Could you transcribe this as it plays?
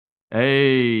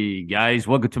Hey guys,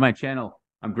 welcome to my channel.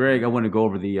 I'm Greg. I want to go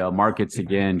over the markets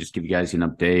again, just give you guys an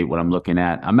update what I'm looking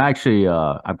at. I'm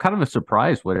kind of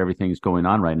surprised what everything's going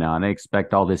on right now, and I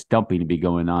expect all this dumping to be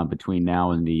going on between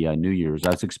now and the New Year's.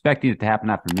 I was expecting it to happen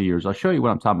after New Year's. I'll show you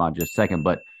what I'm talking about in just a second,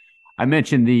 but I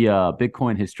mentioned the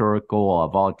Bitcoin historical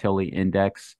volatility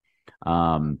index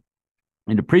um,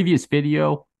 in the previous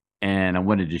video, and I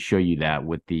wanted to show you that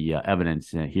with the evidence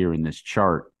here in this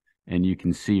chart. And you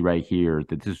can see right here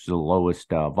that this is the lowest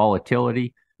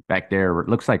volatility back there. It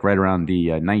looks like right around the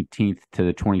 19th to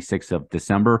the 26th of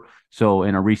December. So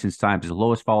in our recent times, the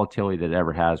lowest volatility that it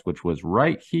ever has, which was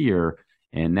right here.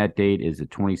 And that date is the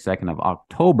 22nd of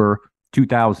October,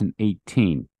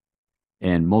 2018.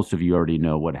 And most of you already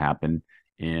know what happened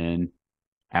in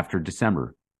after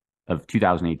December of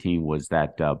 2018 was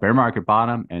that bear market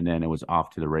bottom, and then it was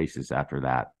off to the races after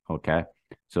that. Okay.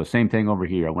 So same thing over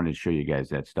here. I wanted to show you guys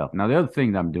that stuff. Now, the other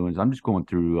thing that I'm doing is I'm just going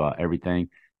through everything.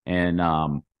 And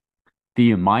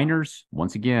the miners,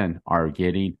 once again, are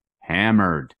getting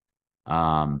hammered.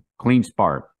 Clean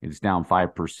Spark is down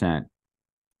 5%.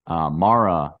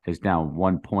 Mara is down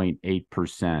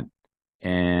 1.8%.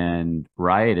 And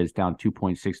Riot is down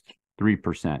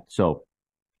 2.63%. So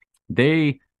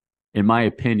they, in my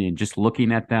opinion, just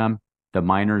looking at them, the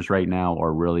miners right now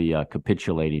are really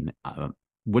capitulating.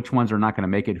 Which ones are not going to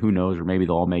make it? Who knows? Or maybe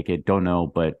they'll all make it. Don't know.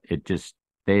 But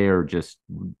they are just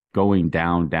going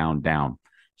down, down, down.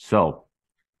 So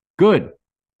good,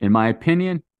 in my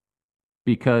opinion,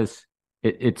 because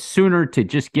it's sooner to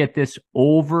just get this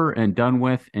over and done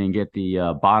with and get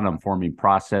the bottom forming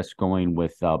process going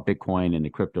with Bitcoin and the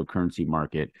cryptocurrency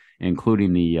market,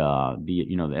 including the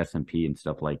S&P and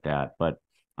stuff like that. But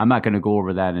I'm not going to go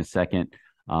over that in a second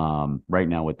right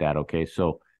now with that. Okay.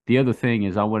 So the other thing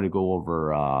is I want to go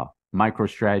over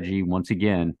MicroStrategy once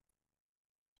again.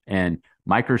 And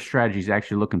MicroStrategy is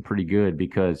actually looking pretty good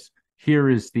because here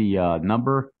is the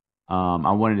number.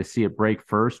 I wanted to see it break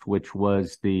first, which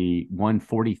was the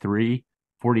 143,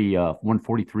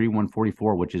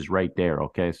 144, which is right there.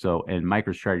 Okay. So, and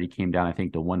MicroStrategy came down, I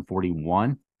think, to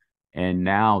 141. And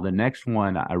now the next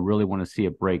one, I really want to see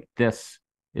it break. This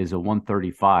is a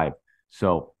 135.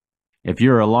 So if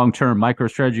you're a long-term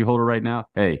MicroStrategy holder right now,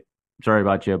 hey, sorry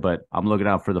about you, but I'm looking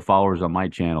out for the followers on my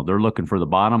channel. They're looking for the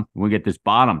bottom. We get this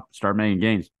bottom, start making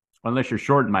gains. Unless you're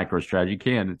shorting MicroStrategy, you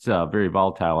can. It's a very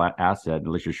volatile asset.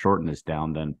 Unless you're shorting this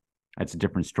down, then that's a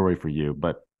different story for you.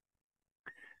 But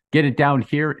get it down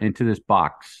here into this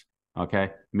box,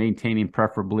 okay? Maintaining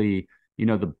preferably,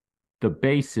 the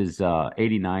base is $89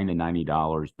 to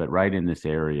 $90, but right in this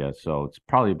area. So it's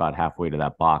probably about halfway to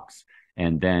that box.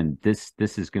 And then this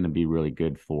is going to be really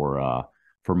good for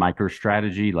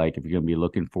MicroStrategy. Like if you're going to be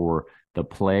looking for the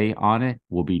play on it,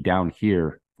 will be down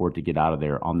here for it to get out of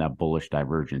there on that bullish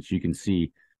divergence. You can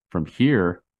see from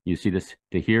here, you see this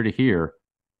to here.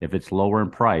 If it's lower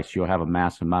in price, you'll have a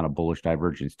massive amount of bullish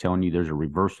divergence telling you there's a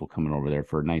reversal coming over there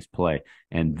for a nice play.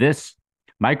 And this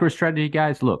MicroStrategy,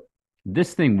 guys, look,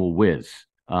 this thing will whiz.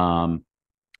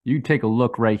 You take a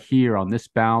look right here on this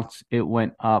bounce. It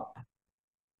went up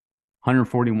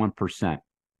 141%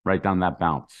 right down that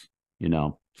bounce,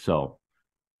 so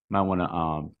might want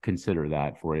to consider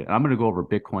that for you. I'm going to go over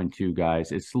Bitcoin too,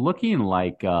 guys. It's looking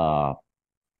like,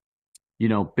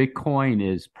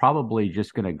 Bitcoin is probably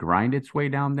just going to grind its way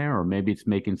down there, or maybe it's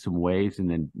making some waves and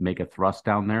then make a thrust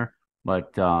down there.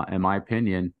 But in my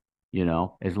opinion,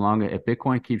 as long as if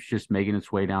Bitcoin keeps just making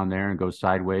its way down there and goes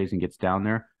sideways and gets down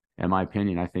there, in my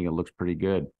opinion, I think it looks pretty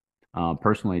good.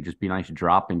 Personally, it'd just be nice to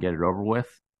drop and get it over with,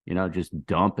 just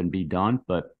dump and be done.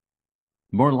 But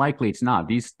more likely it's not.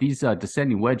 These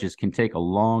descending wedges can take a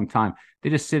long time. They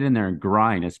just sit in there and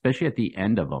grind, especially at the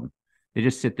end of them. They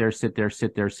just sit there,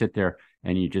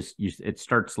 and it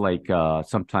starts like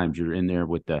sometimes you're in there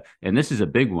with and this is a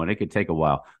big one. It could take a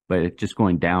while, but it's just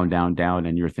going down, down, down,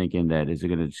 and you're thinking that is it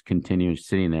going to just continue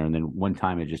sitting there, and then one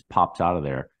time it just pops out of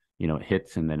there. It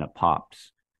hits and then it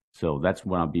pops. So that's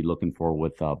what I'll be looking for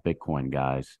with Bitcoin,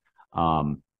 guys.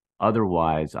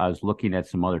 Otherwise, I was looking at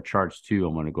some other charts too.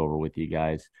 I'm going to go over with you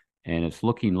guys, and it's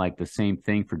looking like the same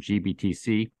thing for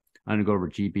GBTC. I'm going to go over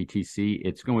GBTC.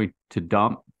 It's going to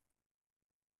dump,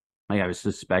 like I was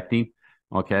suspecting.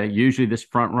 Okay, usually this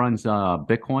front runs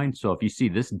Bitcoin. So if you see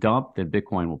this dump, then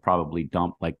Bitcoin will probably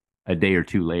dump like a day or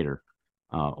two later,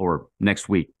 or next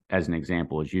week, as an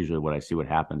example, is usually what I see what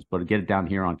happens. But get it down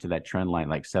here onto that trend line,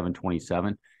 like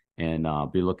 727,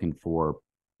 and be looking for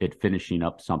it finishing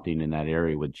up something in that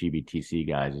area with GBTC,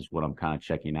 guys, is what I'm kind of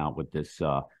checking out with this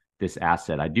this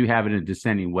asset. I do have it in a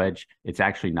descending wedge. It's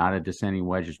actually not a descending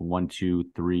wedge. It's 1, 2,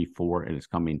 3, 4, and it's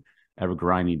coming ever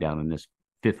grinding down in this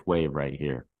fifth wave right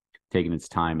here. taking its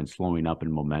time and slowing up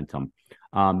in momentum.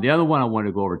 The other one I wanted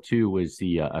to go over too was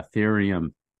the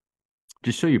Ethereum.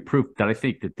 Just show you proof that I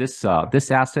think that this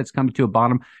asset's coming to a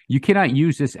bottom. You cannot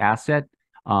use this asset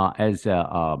as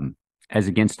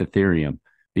against Ethereum,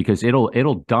 because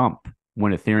it'll dump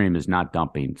when Ethereum is not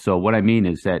dumping. So what I mean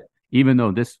is that even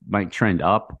though this might trend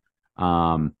up,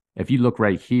 if you look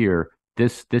right here,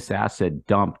 this asset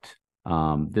dumped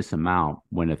this amount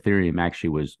when Ethereum actually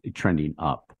was trending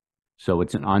up. So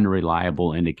it's an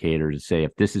unreliable indicator to say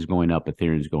if this is going up,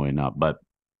 Ethereum is going up. But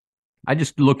I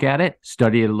just look at it,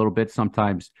 study it a little bit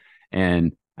sometimes,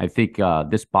 and I think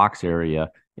this box area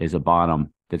is a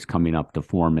bottom that's coming up to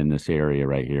form in this area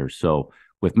right here. So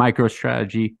with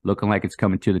MicroStrategy looking like it's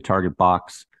coming to the target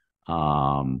box,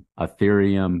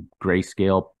 Ethereum,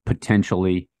 Grayscale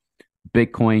potentially,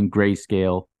 Bitcoin,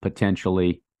 Grayscale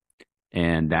potentially,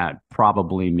 and that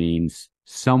probably means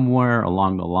somewhere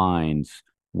along the lines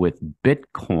with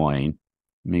Bitcoin.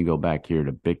 Let me go back here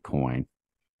to Bitcoin,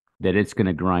 that it's going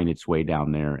to grind its way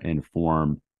down there and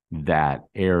form that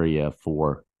area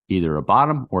for either a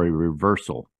bottom or a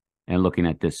reversal. And looking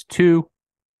at this too,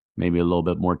 maybe a little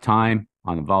bit more time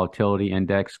on the volatility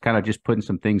index, kind of just putting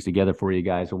some things together for you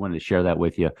guys. I wanted to share that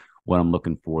with you, what I'm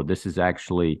looking for. This is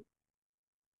actually,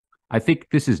 I think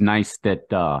this is nice that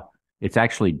it's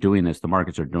actually doing this. The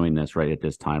markets are doing this right at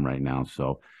this time right now.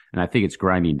 So, and I think it's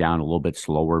grinding down a little bit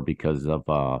slower because of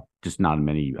just not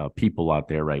many people out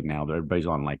there right now. Everybody's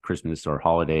on like Christmas or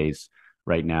holidays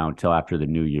right now until after the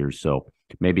New Year's. So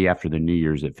maybe after the New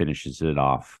Year's, it finishes it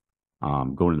off,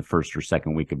 going to the first or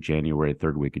second week of January,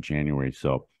 third week of January.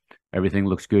 So everything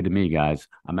looks good to me, guys.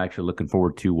 I'm actually looking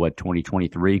forward to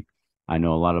 2023. I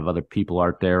know a lot of other people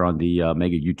out there on the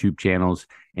mega YouTube channels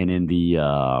and in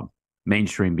the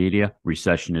mainstream media.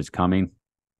 Recession is coming.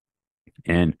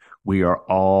 And we are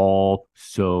all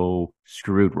so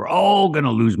screwed. We're all going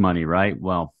to lose money, right?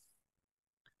 Well,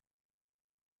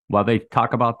 while they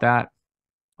talk about that,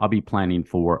 I'll be planning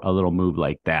for a little move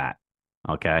like that.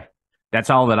 Okay.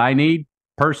 That's all that I need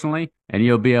personally. And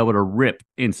you'll be able to rip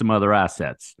in some other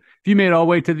assets. If you made it all the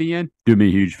way to the end, do me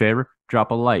a huge favor. Drop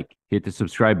a like. Hit the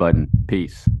subscribe button.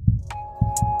 Peace.